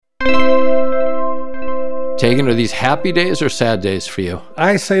Tegan, are these happy days or sad days for you?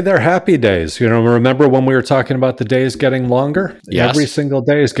 I say they're happy days. Remember when we were talking about the days getting longer? Yes. Every single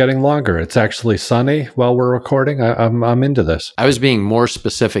day is getting longer. It's actually sunny while we're recording. I'm into this. I was being more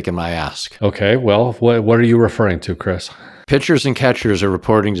specific in my ask. Okay, well, what are you referring to, Chris? Pitchers and catchers are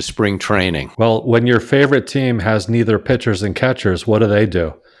reporting to spring training. Well, when your favorite team has neither pitchers and catchers, what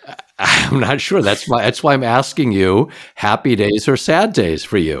do? I'm not sure. That's why I'm asking you, happy days or sad days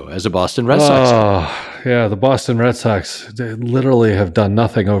for you as a Boston Red Sox fan? Oh, yeah, the Boston Red Sox they literally have done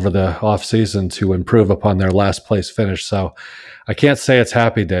nothing over the offseason to improve upon their last place finish. So I can't say it's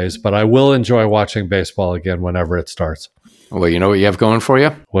happy days, but I will enjoy watching baseball again whenever it starts. Well, you know what you have going for you?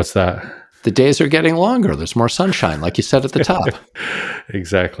 What's that? The days are getting longer. There's more sunshine, like you said at the top.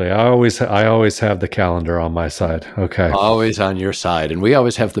 Exactly. I always have the calendar on my side. Okay. Always on your side. And we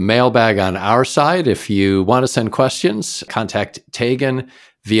always have the mailbag on our side. If you want to send questions, contact Tegan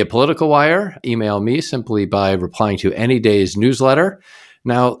via Political Wire. Email me simply by replying to any day's newsletter.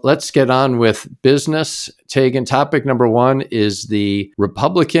 Now, let's get on with business. Tegan, topic number one is the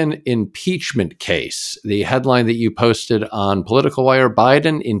Republican impeachment case. The headline that you posted on Political Wire,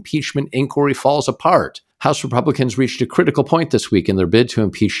 Biden impeachment inquiry falls apart. House Republicans reached a critical point this week in their bid to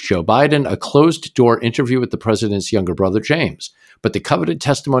impeach Joe Biden, a closed-door interview with the president's younger brother, James. But the coveted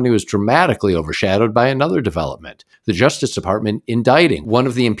testimony was dramatically overshadowed by another development, the Justice Department indicting one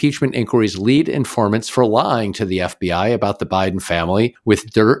of the impeachment inquiry's lead informants for lying to the FBI about the Biden family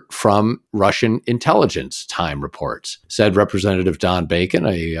with dirt from Russian intelligence, Time reports. Said Representative Don Bacon,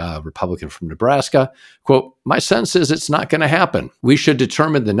 a Republican from Nebraska, quote, "My sense is it's not going to happen. We should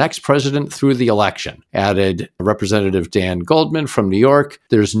determine the next president through the election," added Representative Dan Goldman from New York.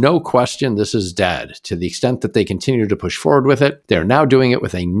 "There's no question this is dead. To the extent that they continue to push forward with it, they're now doing it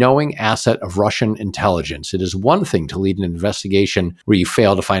with a knowing asset of Russian intelligence. It is one thing to lead an investigation where you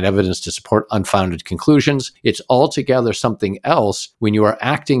fail to find evidence to support unfounded conclusions. It's altogether something else when you are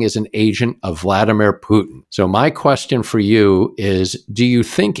acting as an agent of Vladimir Putin." So my question for you is, do you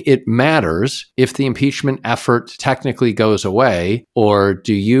think it matters if the impeachment effort technically goes away, or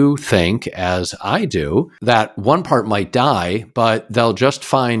do you think, as I do, that one part might die, but they'll just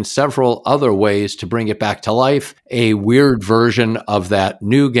find several other ways to bring it back to life, a weird version of that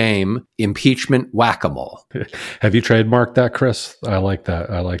new game, Impeachment Whack-a-Mole? Have you trademarked that, Chris? I like that.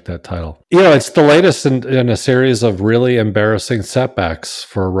 I like that title. It's the latest in a series of really embarrassing setbacks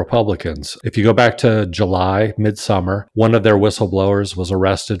for Republicans. If you go back to July, midsummer, one of their whistleblowers was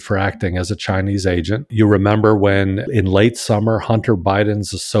arrested for acting as a Chinese agent. You remember when in late summer, Hunter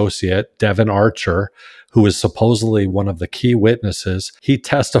Biden's associate, Devin Archer, who is supposedly one of the key witnesses, he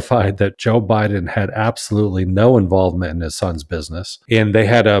testified that Joe Biden had absolutely no involvement in his son's business. And they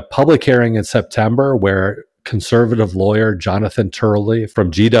had a public hearing in September where conservative lawyer Jonathan Turley from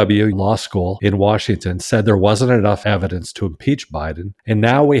GW Law School in Washington said there wasn't enough evidence to impeach Biden. And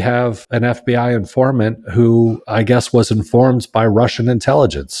now we have an FBI informant who I guess was informed by Russian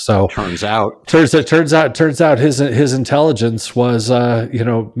intelligence. So turns out his intelligence was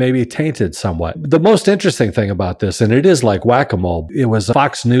maybe tainted somewhat. The most interesting thing about this, and it is like whack-a-mole, it was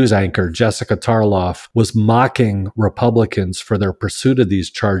Fox News anchor Jessica Tarloff was mocking Republicans for their pursuit of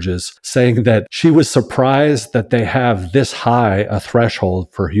these charges, saying that she was surprised that they have this high a threshold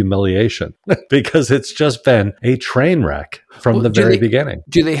for humiliation because it's just been a train wreck from the very beginning.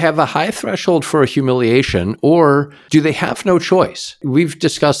 Do they have a high threshold for humiliation, or do they have no choice? We've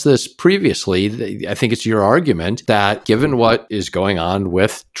discussed this previously. I think it's your argument that given what is going on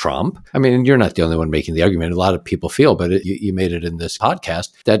with Trump, I mean, you're not the only one making the argument. A lot of people feel, but you made it in this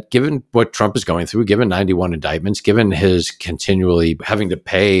podcast, that given what Trump is going through, given 91 indictments, given his continually having to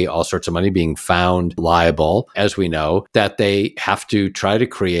pay all sorts of money, being found liable, as we know, that they have to try to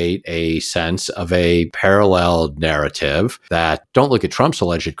create a sense of a parallel narrative that don't look at Trump's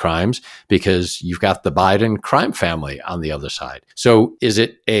alleged crimes because you've got the Biden crime family on the other side. So is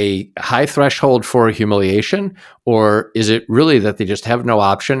it a high threshold for humiliation, or is it really that they just have no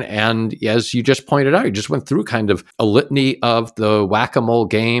option? And as you just pointed out, you just went through kind of a litany of the whack-a-mole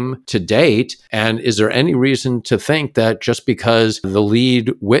game to date. And is there any reason to think that just because the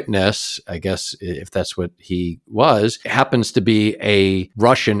lead witness, I guess if that's what he was, happens to be a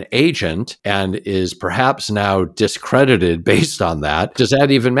Russian agent and is perhaps now discredited based on that, does that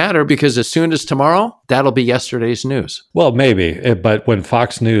even matter? Because as soon as tomorrow that'll be yesterday's news. Well, maybe, but when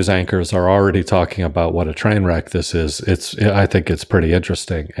Fox News anchors are already talking about what a train wreck this is, I think it's pretty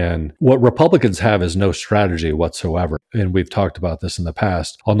interesting. And what Republicans have is no strategy whatsoever. And we've talked about this in the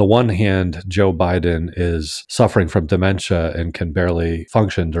past. On the one hand, Joe Biden is suffering from dementia and can barely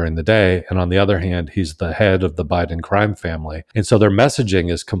function during the day. And on the other hand, he's the head of the Biden crime family. And so their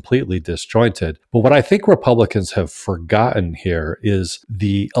messaging is completely disjointed. But what I think Republicans have forgotten here is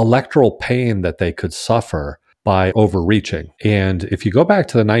the electoral pain that they could suffer by overreaching. And if you go back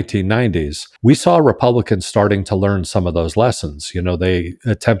to the 1990s, we saw Republicans starting to learn some of those lessons. You know, they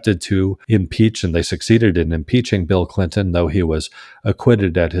attempted to impeach, and they succeeded in impeaching Bill Clinton, though he was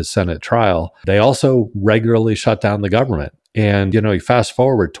acquitted at his Senate trial. They also regularly shut down the government. And, you fast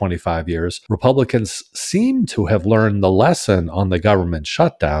forward 25 years, Republicans seem to have learned the lesson on the government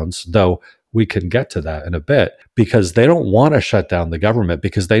shutdowns, though we can get to that in a bit, because they don't want to shut down the government,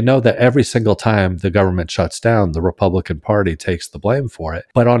 because they know that every single time the government shuts down, the Republican Party takes the blame for it.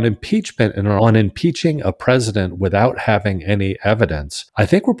 But on impeachment and on impeaching a president without having any evidence, I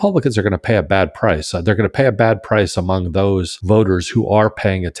think Republicans are going to pay a bad price. They're going to pay a bad price among those voters who are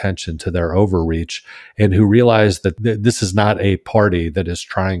paying attention to their overreach and who realize that this is not a party that is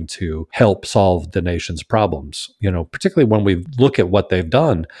trying to help solve the nation's problems. Particularly when we look at what they've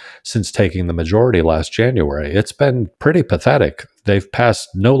done since taking the majority last January. It's been pretty pathetic. They've passed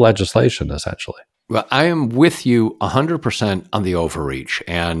no legislation, essentially. Well, I am with you 100% on the overreach,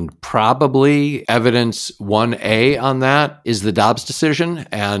 and probably evidence 1A on that is the Dobbs decision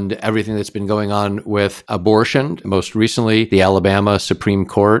and everything that's been going on with abortion. Most recently, the Alabama Supreme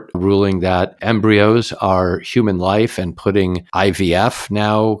Court ruling that embryos are human life and putting IVF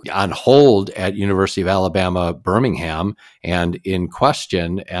now on hold at University of Alabama, Birmingham, and in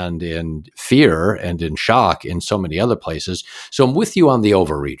question and in fear and in shock in so many other places. So I'm with you on the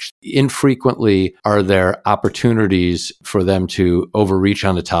overreach. Infrequently are there opportunities for them to overreach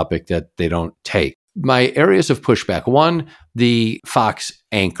on a topic that they don't take. My areas of pushback: one, the Fox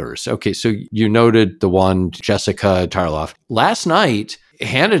anchors. Okay, so you noted the one, Jessica Tarloff. Last night,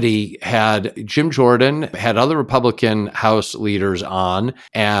 Hannity had Jim Jordan, had other Republican House leaders on,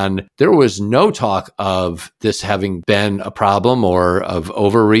 and there was no talk of this having been a problem or of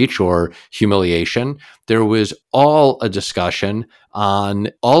overreach or humiliation. There was all a discussion on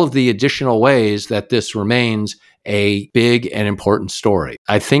all of the additional ways that this remains a big and important story.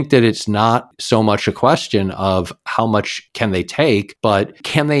 I think that it's not so much a question of how much can they take, but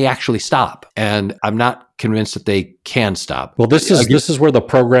can they actually stop? And I'm not convinced that they can stop. Well, this is where the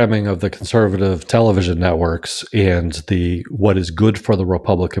programming of the conservative television networks and what is good for the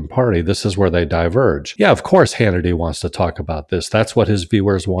Republican Party, this is where they diverge. Yeah, of course Hannity wants to talk about this. That's what his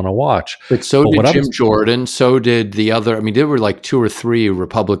viewers want to watch. But did Jim Jordan, so did the other, there were like 2 or 3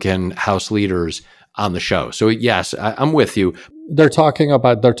 Republican House leaders on the show. So yes, I'm with you. They're talking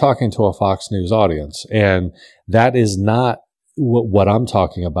to a Fox News audience, and that is not what I'm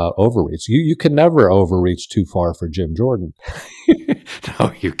talking about overreach. You can never overreach too far for Jim Jordan.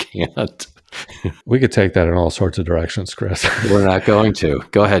 No, you can't. We could take that in all sorts of directions, Chris. We're not going to.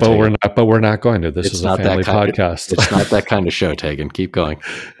 Go ahead, Tegan. But we're not going to. This is a family podcast. It's not that kind of show, Tegan. Keep going.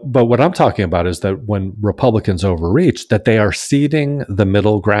 But what I'm talking about is that when Republicans overreach, that they are ceding the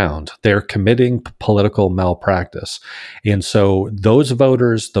middle ground. They're committing political malpractice. And so those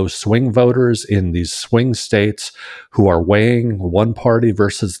voters, those swing voters in these swing states who are weighing one party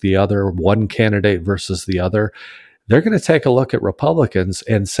versus the other, one candidate versus the other, they're going to take a look at Republicans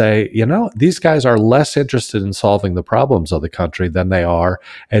and say, these guys are less interested in solving the problems of the country than they are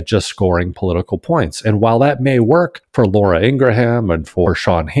at just scoring political points. And while that may work for Laura Ingraham and for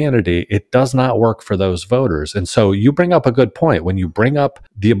Sean Hannity, it does not work for those voters. And so you bring up a good point when you bring up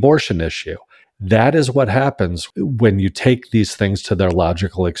the abortion issue. That is what happens when you take these things to their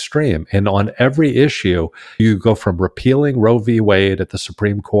logical extreme. And on every issue, you go from repealing Roe v. Wade at the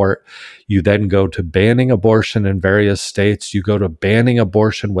Supreme Court. You then go to banning abortion in various states. You go to banning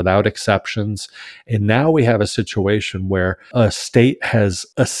abortion without exceptions. And now we have a situation where a state has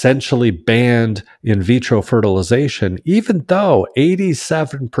essentially banned in vitro fertilization, even though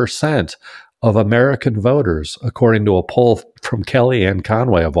 87% of American voters, according to a poll from Kellyanne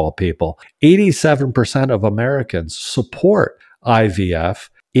Conway of all people, 87% of Americans support IVF,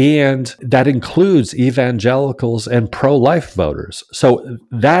 and that includes evangelicals and pro-life voters. So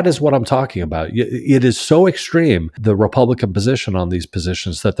that is what I'm talking about. It is so extreme, the Republican position on these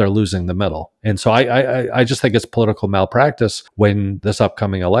positions, that they're losing the middle. And so I just think it's political malpractice when this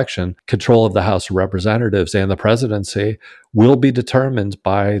upcoming election, control of the House of Representatives and the presidency will be determined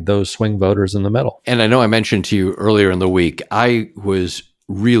by those swing voters in the middle. And I know I mentioned to you earlier in the week, I was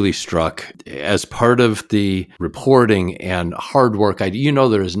really struck as part of the reporting and hard work.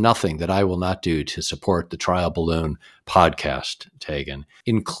 There is nothing that I will not do to support the Trial Balloon podcast, Tegan,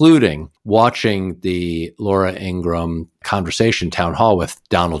 including watching the Laura Ingraham conversation town hall with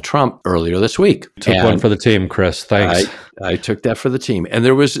Donald Trump earlier this week. Took one for the team, Chris. Thanks. I took that for the team. And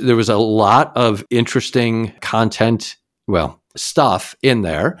there was a lot of interesting content, stuff in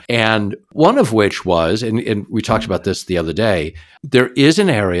there. And one of which was, and we talked about this the other day, there is an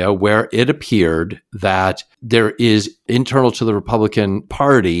area where it appeared that there is internal to the Republican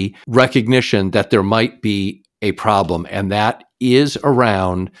Party recognition that there might be a problem, and that is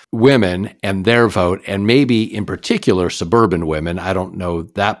around women and their vote, and maybe in particular suburban women. I don't know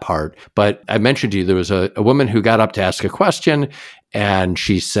that part, but I mentioned to you there was a woman who got up to ask a question, and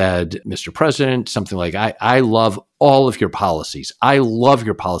she said, Mr. President, something like, I love all of your policies. I love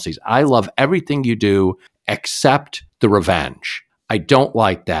your policies. I love everything you do except the revenge. I don't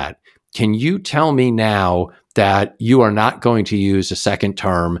like that. Can you tell me now that you are not going to use a second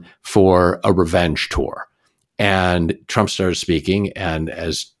term for a revenge tour? And Trump started speaking, and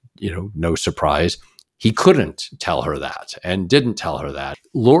as no surprise, he couldn't tell her that and didn't tell her that.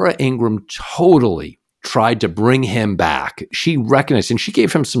 Laura Ingraham totally tried to bring him back. She recognized, and she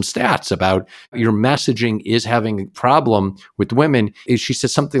gave him some stats about your messaging is having a problem with women. She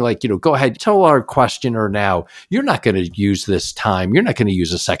said something like, go ahead, tell our questioner now, you're not going to use this time. You're not going to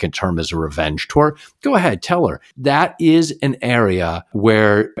use a second term as a revenge tour. Go ahead, tell her. That is an area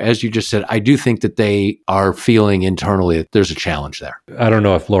where, as you just said, I do think that they are feeling internally that there's a challenge there. I don't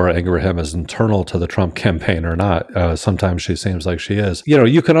know if Laura Ingraham is internal to the Trump campaign or not. Sometimes she seems like she is.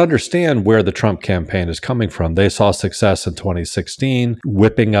 You can understand where the Trump campaign is coming from. They saw success in 2016,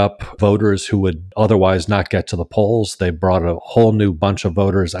 whipping up voters who would otherwise not get to the polls. They brought a whole new bunch of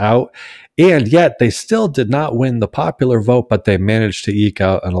voters out, and yet they still did not win the popular vote, but they managed to eke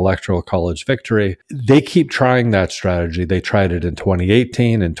out an electoral college victory. They keep trying that strategy. They tried it in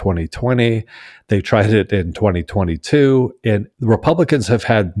 2018 and 2020. They tried it in 2022, and the Republicans have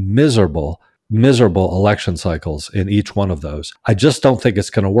had miserable election cycles in each one of those. I just don't think it's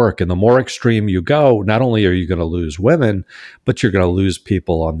going to work. And the more extreme you go, not only are you going to lose women, but you're going to lose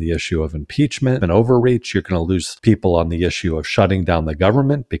people on the issue of impeachment and overreach. You're going to lose people on the issue of shutting down the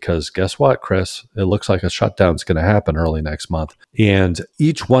government, because guess what, Chris? It looks like a shutdown is going to happen early next month. And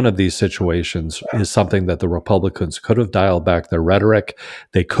each one of these situations is something that the Republicans could have dialed back their rhetoric.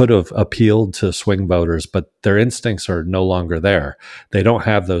 They could have appealed to swing voters, but their instincts are no longer there. They don't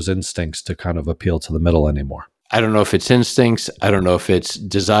have those instincts to kind of appeal to the middle anymore. I don't know if it's instincts. I don't know if it's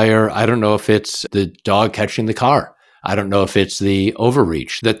desire. I don't know if it's the dog catching the car. I don't know if it's the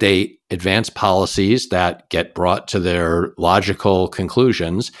overreach, that they advance policies that get brought to their logical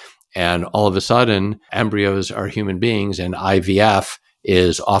conclusions, and all of a sudden embryos are human beings and IVF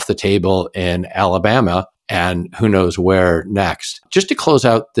is off the table in Alabama, and who knows where next. Just to close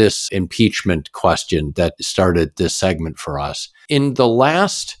out this impeachment question that started this segment for us, in the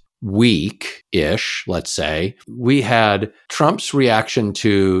last week-ish, let's say, we had Trump's reaction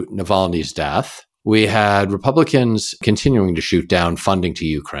to Navalny's death. We had Republicans continuing to shoot down funding to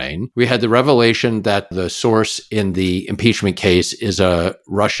Ukraine. We had the revelation that the source in the impeachment case is a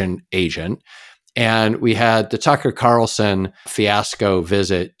Russian agent. And we had the Tucker Carlson fiasco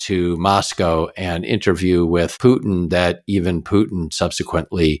visit to Moscow and interview with Putin that even Putin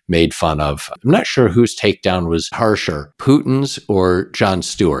subsequently made fun of. I'm not sure whose takedown was harsher, Putin's or Jon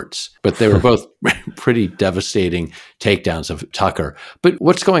Stewart's, but they were both pretty devastating takedowns of Tucker. But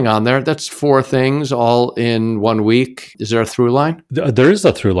what's going on there? That's 4 things all in 1 week. Is there a through line? There is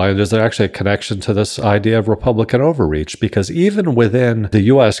a through line. There's actually a connection to this idea of Republican overreach, because even within the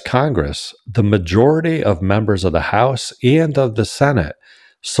U.S. Congress, the majority of members of the House and of the Senate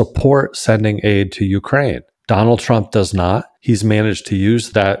support sending aid to Ukraine. Donald Trump does not. He's managed to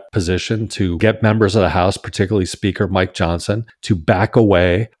use that position to get members of the House, particularly Speaker Mike Johnson, to back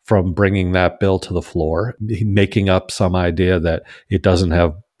away from bringing that bill to the floor, making up some idea that it doesn't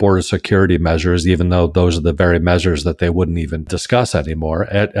have border security measures, even though those are the very measures that they wouldn't even discuss anymore,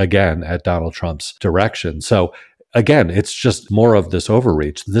 at Donald Trump's direction. So again, it's just more of this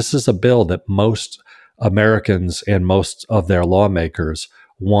overreach. This is a bill that most Americans and most of their lawmakers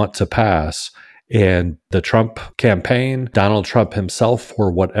want to pass. And the Trump campaign, Donald Trump himself, for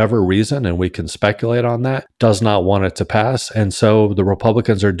whatever reason, and we can speculate on that, does not want it to pass. And so the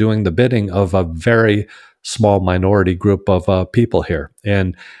Republicans are doing the bidding of a very small minority group of people here.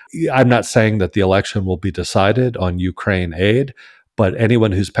 And I'm not saying that the election will be decided on Ukraine aid, but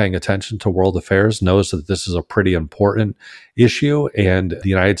anyone who's paying attention to world affairs knows that this is a pretty important issue, and the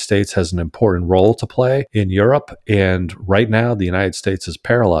United States has an important role to play in Europe. And right now, the United States is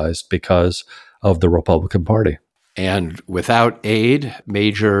paralyzed because of the Republican Party. And without aid,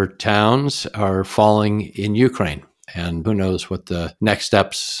 major towns are falling in Ukraine. And who knows what the next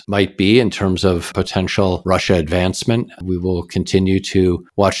steps might be in terms of potential Russia advancement. We will continue to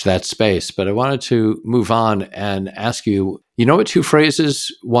watch that space. But I wanted to move on and ask you, you know what two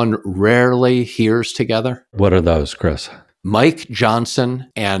phrases one rarely hears together? What are those, Chris? Mike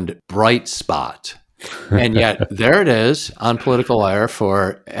Johnson and bright spot. And yet there it is on Political Wire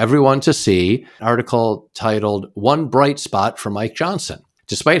for everyone to see, an article titled "One Bright Spot for Mike Johnson."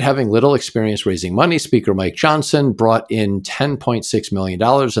 Despite having little experience raising money, Speaker Mike Johnson brought in $10.6 million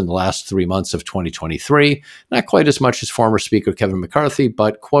in the last 3 months of 2023, not quite as much as former Speaker Kevin McCarthy,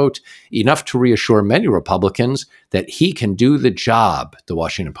 but, quote, enough to reassure many Republicans that he can do the job, the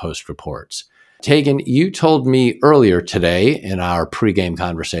Washington Post reports. Tagan, you told me earlier today in our pregame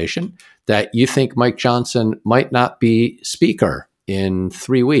conversation that you think Mike Johnson might not be Speaker in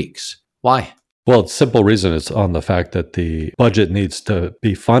 3 weeks. Why? Well, simple reason is on the fact that the budget needs to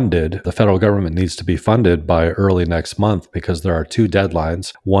be funded. The federal government needs to be funded by early next month because there are 2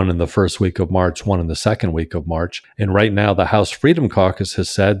 deadlines, one in the first week of March, one in the second week of March. And right now, the House Freedom Caucus has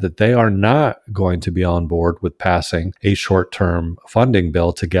said that they are not going to be on board with passing a short-term funding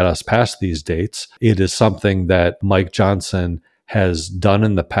bill to get us past these dates. It is something that Mike Johnson has done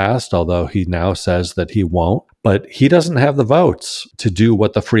in the past, although he now says that he won't. But he doesn't have the votes to do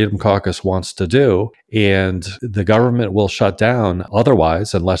what the Freedom Caucus wants to do, and the government will shut down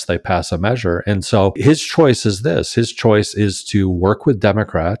otherwise unless they pass a measure. And so his choice is this. His choice is to work with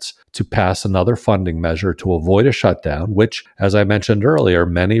Democrats to pass another funding measure to avoid a shutdown, which, as I mentioned earlier,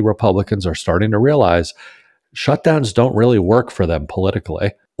 many Republicans are starting to realize shutdowns don't really work for them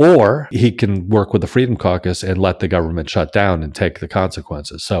politically. Or he can work with the Freedom Caucus and let the government shut down and take the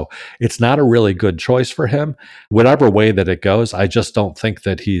consequences. So it's not a really good choice for him. Whatever way that it goes, I just don't think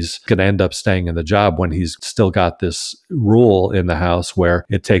that he's going to end up staying in the job when he's still got this rule in the House where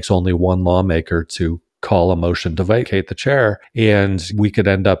it takes only one lawmaker to call a motion to vacate the chair. And we could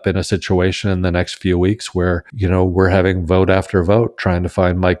end up in a situation in the next few weeks where, we're having vote after vote trying to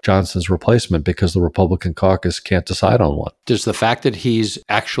find Mike Johnson's replacement because the Republican caucus can't decide on one. Does the fact that he's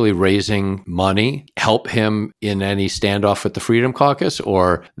actually raising money help him in any standoff with the Freedom Caucus,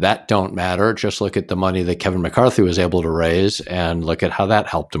 or that don't matter? Just look at the money that Kevin McCarthy was able to raise and look at how that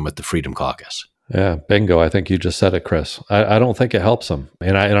helped him with the Freedom Caucus. Yeah, bingo. I think you just said it, Chris. I don't think it helps them.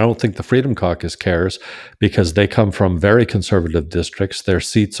 And I don't think the Freedom Caucus cares because they come from very conservative districts. Their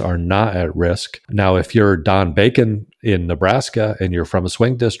seats are not at risk. Now, if you're Don Bacon in Nebraska and you're from a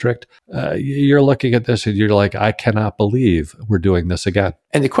swing district, you're looking at this and you're like, I cannot believe we're doing this again.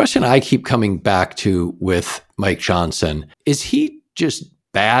 And the question I keep coming back to with Mike Johnson, is he just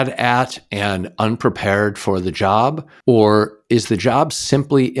bad at and unprepared for the job, or is the job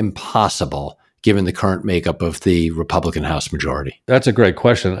simply impossible given the current makeup of the Republican House majority? That's a great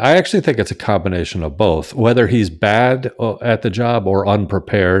question. I actually think it's a combination of both. Whether he's bad at the job or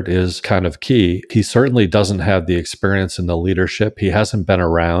unprepared is kind of key. He certainly doesn't have the experience in the leadership. He hasn't been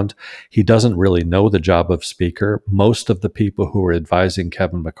around. He doesn't really know the job of Speaker. Most of the people who are advising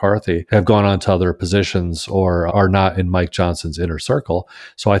Kevin McCarthy have gone on to other positions or are not in Mike Johnson's inner circle.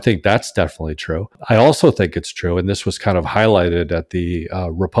 So I think that's definitely true. I also think it's true, and this was kind of highlighted at the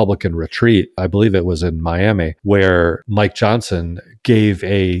Republican retreat, I believe it was in Miami, where Mike Johnson gave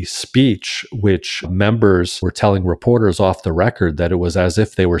a speech which members were telling reporters off the record that it was as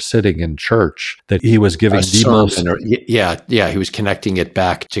if they were sitting in church, that he was giving he was connecting it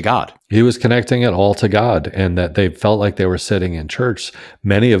back to God. He was connecting it all to God, and that they felt like they were sitting in church.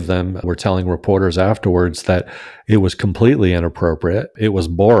 Many of them were telling reporters afterwards that it was completely inappropriate. It was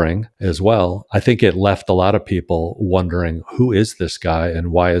boring as well. I think it left a lot of people wondering, who is this guy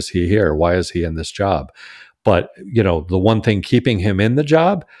and why is he here? Why is he in this job? But, the one thing keeping him in the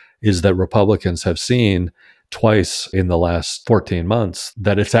job is that Republicans have seen twice in the last 14 months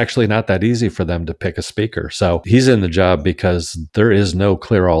that it's actually not that easy for them to pick a speaker. So he's in the job because there is no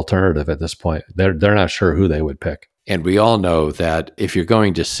clear alternative at this point. They're not sure who they would pick. And we all know that if you're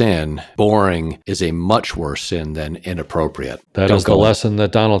going to sin, boring is a much worse sin than inappropriate. That is the lesson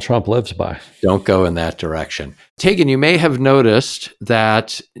that Donald Trump lives by. Don't go in that direction. Tagan, you may have noticed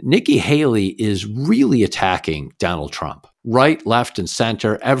that Nikki Haley is really attacking Donald Trump. Right, left, and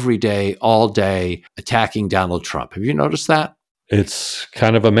center, every day, all day, attacking Donald Trump. Have you noticed that? It's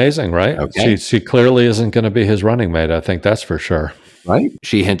kind of amazing, right? Okay. She clearly isn't going to be his running mate. I think that's for sure. Right.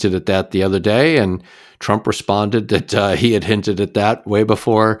 She hinted at that the other day, and Trump responded that he had hinted at that way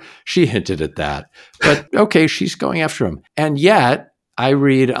before she hinted at that. But okay, she's going after him. And yet, I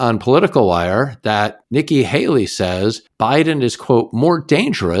read on Political Wire that Nikki Haley says Biden is, quote, more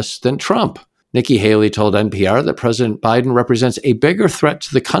dangerous than Trump. Nikki Haley told NPR that President Biden represents a bigger threat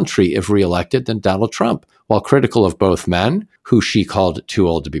to the country if reelected than Donald Trump. While critical of both men, who she called too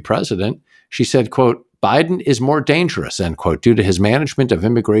old to be president, she said, quote, Biden is more dangerous, end quote, due to his management of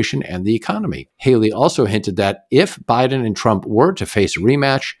immigration and the economy. Haley also hinted that if Biden and Trump were to face a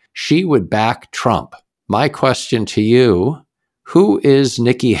rematch, she would back Trump. My question to you, who is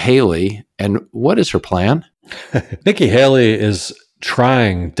Nikki Haley and what is her plan? Nikki Haley is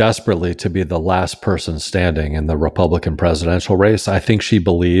trying desperately to be the last person standing in the Republican presidential race. I think she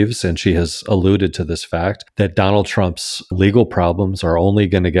believes, and she has alluded to this fact, that Donald Trump's legal problems are only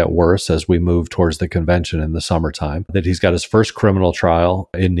going to get worse as we move towards the convention in the summertime, that he's got his first criminal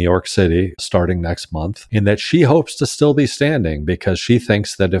trial in New York City starting next month, and that she hopes to still be standing because she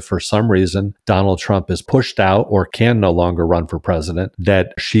thinks that if for some reason Donald Trump is pushed out or can no longer run for president,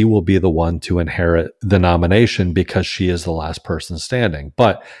 that she will be the one to inherit the nomination because she is the last person standing.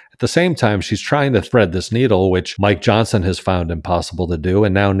 But at the same time, she's trying to thread this needle, which Mike Johnson has found impossible to do,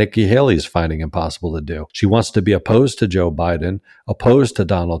 and now Nikki Haley is finding impossible to do. She wants to be opposed to Joe Biden, opposed to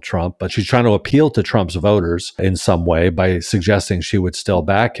Donald Trump, but she's trying to appeal to Trump's voters in some way by suggesting she would still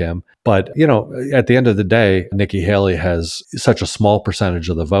back him. But, you know, at the end of the day, Nikki Haley has such a small percentage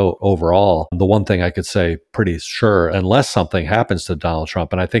of the vote overall. The one thing I could say pretty sure, unless something happens to Donald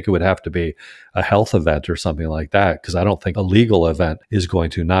Trump, and I think it would have to be a health event or something like that, because I don't think a legal event is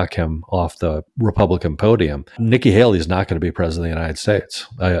going to knock him off the Republican podium. Nikki Haley is not going to be president of the United States.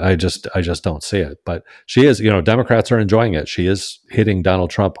 I just don't see it. But she is, you know, Democrats are enjoying it. She is hitting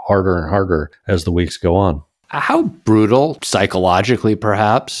Donald Trump harder and harder as the weeks go on. How brutal, psychologically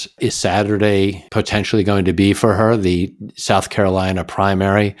perhaps, is Saturday potentially going to be for her, the South Carolina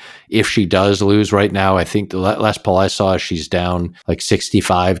primary? If she does lose right now, I think the last poll I saw, she's down like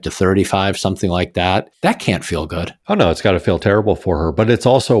 65 to 35, something like that. That can't feel good. Oh, no, it's got to feel terrible for her. But it's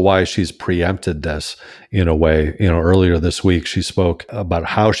also why she's preempted this in a way. You know, earlier this week, she spoke about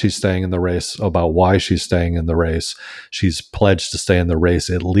how she's staying in the race, about why she's staying in the race. She's pledged to stay in the race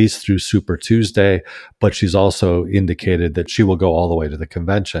at least through Super Tuesday, but she's also indicated that she will go all the way to the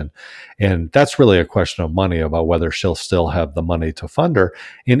convention. And that's really a question of money, about whether she'll still have the money to fund her.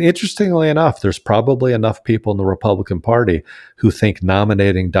 And interestingly enough, there's probably enough people in the Republican Party who think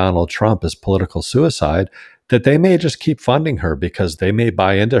nominating Donald Trump is political suicide that they may just keep funding her because they may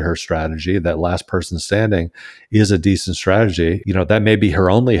buy into her strategy that last person standing is a decent strategy. You know, that may be her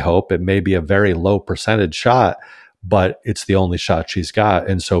only hope. It may be a very low percentage shot, but it's the only shot she's got.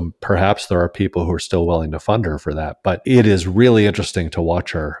 And so perhaps there are people who are still willing to fund her for that. But it is really interesting to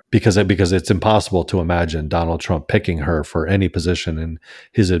watch her because it's impossible to imagine Donald Trump picking her for any position in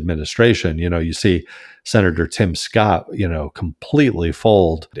his administration. You know, you see Senator Tim Scott, you know, completely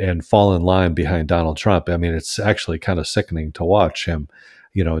fold and fall in line behind Donald Trump. I mean, it's actually kind of sickening to watch him,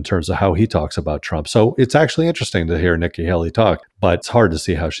 you know, in terms of how he talks about Trump. So it's actually interesting to hear Nikki Haley talk, but it's hard to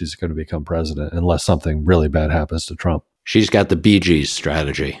see how she's going to become president unless something really bad happens to Trump. She's got the Bee Gees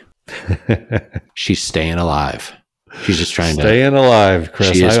strategy. She's staying alive. She's just trying to staying alive,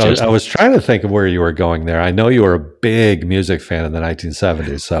 Chris. I was trying to think of where you were going there. I know you were a big music fan in the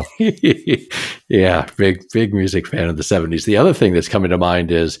 1970s. So yeah, big music fan of the 70s. The other thing that's coming to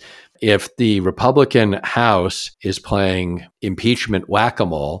mind is if the Republican House is playing impeachment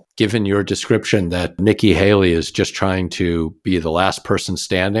whack-a-mole, given your description that Nikki Haley is just trying to be the last person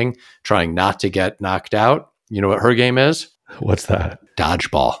standing, trying not to get knocked out, you know what her game is? What's that?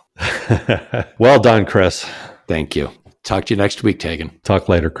 Dodgeball. Well done, Chris. Thank you. Talk to you next week, Tegan. Talk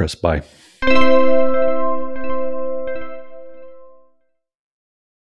later, Chris. Bye.